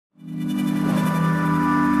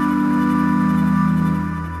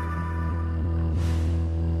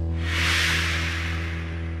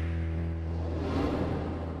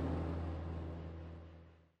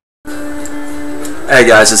Hey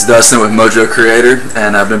guys, it's Dustin with Mojo Creator,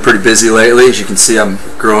 and I've been pretty busy lately. As you can see, I'm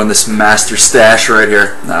growing this master stash right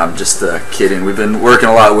here. No, I'm just kidding. We've been working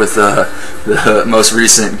a lot with the most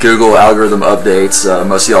recent Google algorithm updates.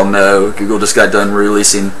 Most of y'all know Google just got done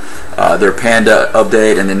releasing their Panda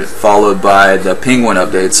update, and then followed by the Penguin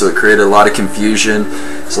update, so it created a lot of confusion.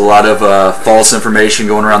 There's a lot of false information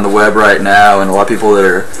going around the web right now, and a lot of people that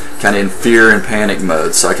are kind of in fear and panic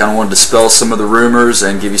mode. So I kind of wanted to dispel some of the rumors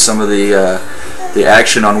and give you some of the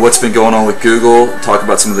action on what's been going on with Google, talk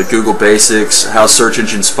about some of the Google basics, how search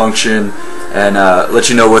engines function, and let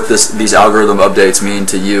you know what these algorithm updates mean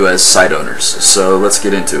to you as site owners. So let's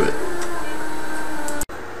get into it.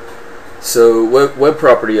 So web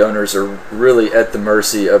property owners are really at the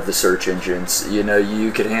mercy of the search engines. You know,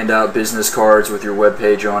 you could hand out business cards with your web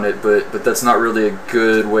page on it, but that's not really a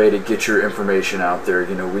good way to get your information out there.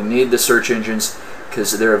 You know, we need the search engines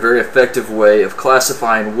because they're a very effective way of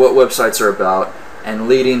classifying what websites are about and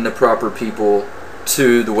leading the proper people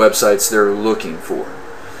to the websites they're looking for.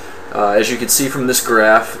 As you can see from this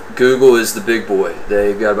graph, Google is the big boy.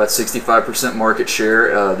 They've got about 65% market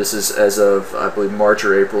share. This is as of, I believe, March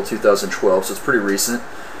or April 2012, so it's pretty recent.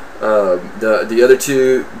 The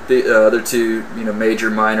other two major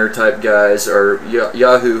minor type guys are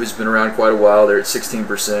Yahoo, who's been around quite a while. They're at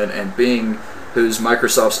 16%, and Bing, who's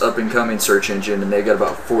Microsoft's up-and-coming search engine, and they got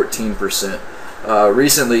about 14%.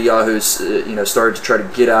 Recently, Yahoo's started to try to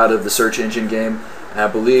get out of the search engine game. And I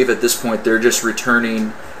believe at this point they're just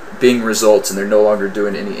returning Bing results, and they're no longer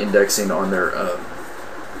doing any indexing on their own.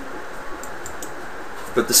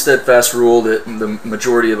 But the steadfast rule that the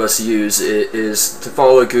majority of us use is to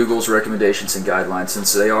follow Google's recommendations and guidelines,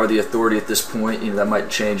 since they are the authority at this point. You know, that might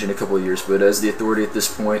change in a couple of years, but as the authority at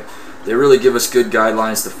this point, they really give us good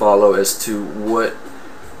guidelines to follow as to what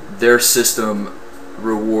their system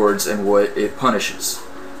rewards and what it punishes.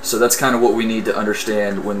 So that's kind of what we need to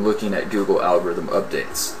understand when looking at Google algorithm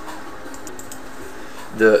updates.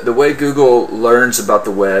 The way Google learns about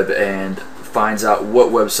the web and finds out what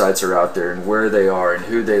websites are out there and where they are and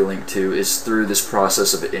who they link to is through this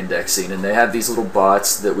process of indexing. And they have these little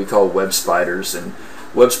bots that we call web spiders, and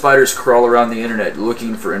web spiders crawl around the internet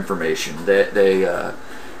looking for information.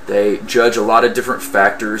 They judge a lot of different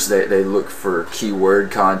factors. They look for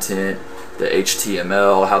keyword content, the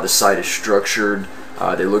HTML, how the site is structured.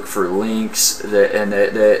 They look for links, and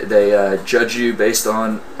they judge you based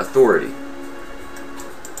on authority,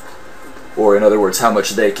 or in other words, how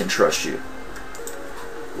much they can trust you.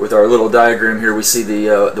 With our little diagram here, we see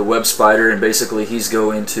the web spider, and basically he's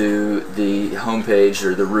going to the home page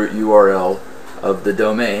or the root URL of the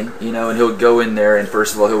domain, and he'll go in there, and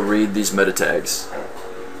first of all he'll read these meta tags.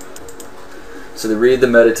 So they read the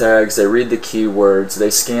meta tags, they read the keywords, they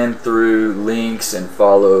scan through links and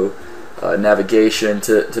follow navigation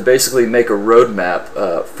to basically make a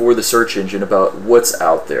roadmap for the search engine about what's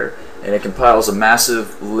out there. And it compiles a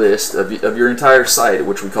massive list of your entire site,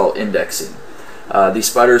 which we call indexing. These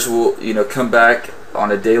spiders will come back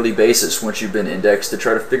on a daily basis once you've been indexed to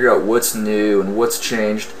try to figure out what's new and what's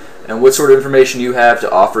changed and what sort of information you have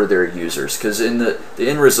to offer their users. Because in the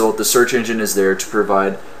end result, the search engine is there to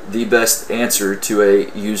provide the best answer to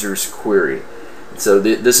a user's query. So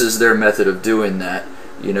this is their method of doing that.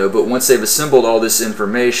 But once they've assembled all this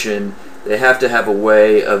information, they have to have a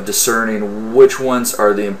way of discerning which ones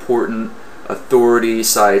are the important authority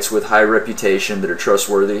sites with high reputation that are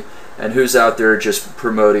trustworthy, and who's out there just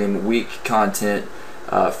promoting weak content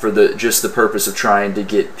for just the purpose of trying to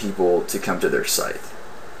get people to come to their site.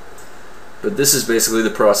 But this is basically the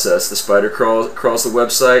process. The spider crawls the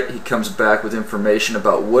website, he comes back with information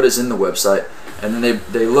about what is in the website, and then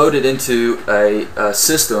they load it into a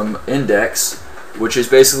system index, which is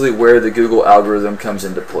basically where the Google algorithm comes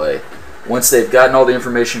into play. Once they've gotten all the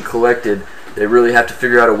information collected, they really have to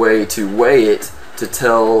figure out a way to weigh it to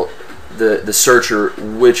tell the searcher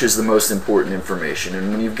which is the most important information.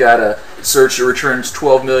 And when you've got a search that returns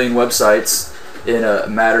 12 million websites in a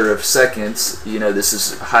matter of seconds, this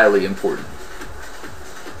is highly important.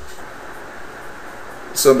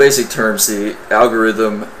 So in basic terms, the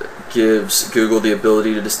algorithm gives Google the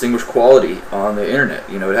ability to distinguish quality on the internet.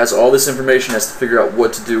 It has all this information, has to figure out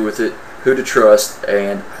what to do with it, who to trust,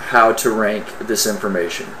 and how to rank this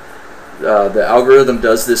information. The algorithm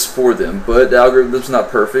does this for them, but the algorithm's not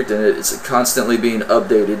perfect, and it's constantly being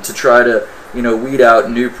updated to try to weed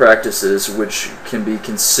out new practices which can be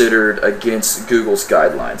considered against Google's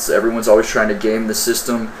guidelines. Everyone's always trying to game the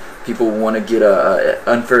system. People want to get an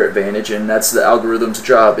unfair advantage, and that's the algorithm's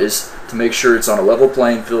job, is to make sure it's on a level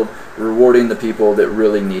playing field, rewarding the people that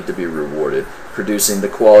really need to be rewarded, producing the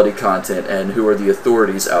quality content, and who are the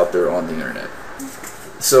authorities out there on the internet.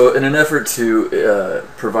 So in an effort to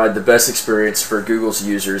provide the best experience for Google's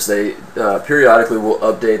users, they periodically will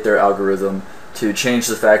update their algorithm to change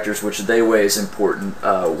the factors which they weigh as important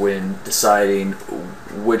when deciding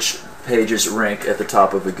which pages rank at the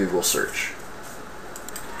top of a Google search.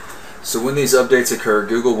 So when these updates occur,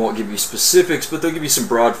 Google won't give you specifics, but they'll give you some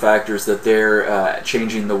broad factors that they're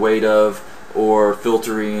changing the weight of, or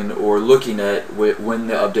filtering, or looking at when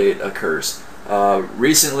the update occurs.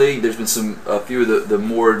 Recently, there's been a few of the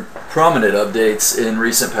more prominent updates in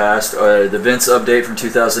recent past. The Events update from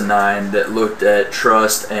 2009 that looked at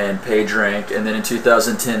trust and PageRank, and then in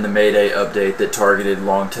 2010 the Mayday update that targeted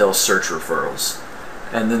long-tail search referrals.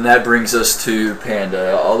 And then that brings us to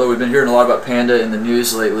Panda. Although we've been hearing a lot about Panda in the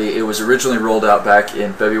news lately, it was originally rolled out back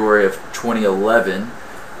in February of 2011.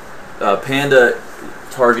 Panda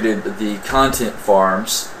targeted the content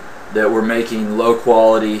farms that were making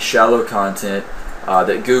low-quality, shallow content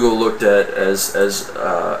that Google looked at as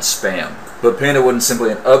spam. But Panda wasn't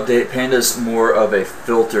simply an update. Panda's more of a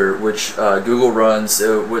filter, which Google runs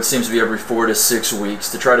what seems to be every 4 to 6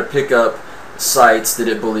 weeks to try to pick up sites that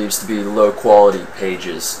it believes to be low-quality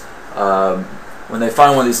pages. When they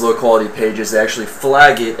find one of these low-quality pages, they actually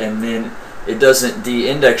flag it, and then it doesn't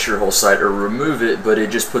de-index your whole site or remove it, but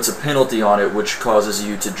it just puts a penalty on it, which causes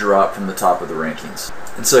you to drop from the top of the rankings.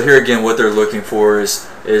 And so here again, what they're looking for is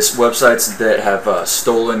websites that have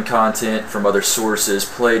stolen content from other sources,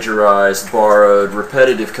 plagiarized, borrowed,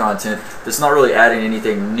 repetitive content that's not really adding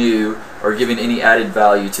anything new or giving any added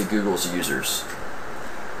value to Google's users.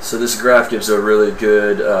 So this graph gives a really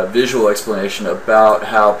good visual explanation about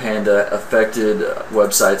how Panda affected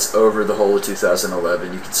websites over the whole of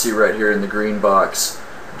 2011. You can see right here in the green box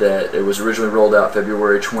that it was originally rolled out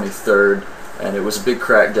February 23rd, and it was a big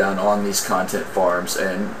crackdown on these content farms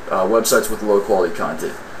and websites with low quality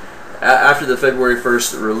content. After the February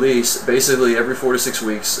 1st release, basically every 4 to 6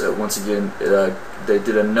 weeks, once again, they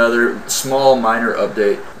did another small minor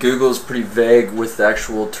update. Google's pretty vague with the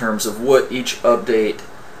actual terms of what each update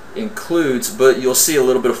includes, but you'll see a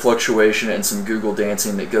little bit of fluctuation and some Google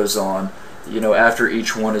dancing that goes on, after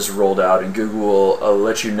each one is rolled out, and Google will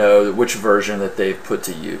let you know which version that they've put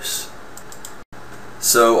to use.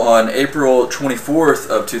 So on April 24th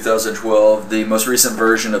of 2012, the most recent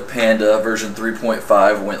version of Panda, version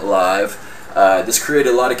 3.5, went live. This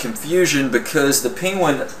created a lot of confusion because the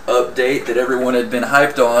Penguin update that everyone had been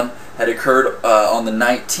hyped on had occurred on the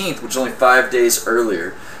 19th, which is only 5 days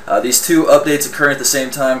earlier. These two updates occurring at the same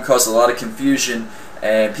time caused a lot of confusion,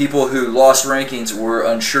 and people who lost rankings were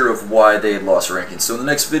unsure of why they had lost rankings. So in the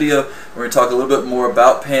next video, we're going to talk a little bit more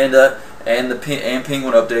about Panda and the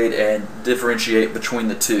Penguin update and differentiate between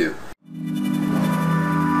the two.